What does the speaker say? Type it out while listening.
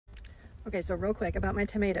Okay, so real quick about my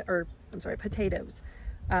potatoes.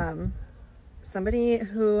 Somebody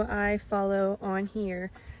who I follow on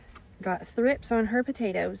here got thrips on her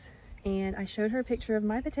potatoes, and I showed her a picture of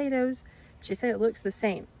my potatoes. She said it looks the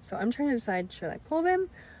same. So I'm trying to decide, should I pull them?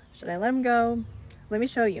 Should I let them go? Let me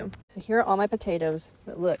show you. So here are all my potatoes,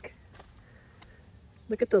 but look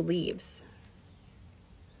at the leaves.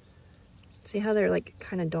 See how they're like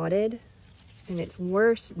kind of dotted? And it's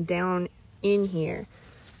worse down in here.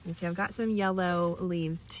 And see, I've got some yellow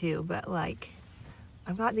leaves too, but like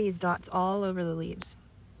I've got these dots all over the leaves.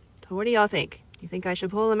 So what do y'all think? Do you think I should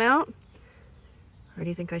pull them out? Or do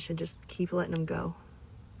you think I should just keep letting them go?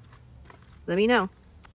 Let me know.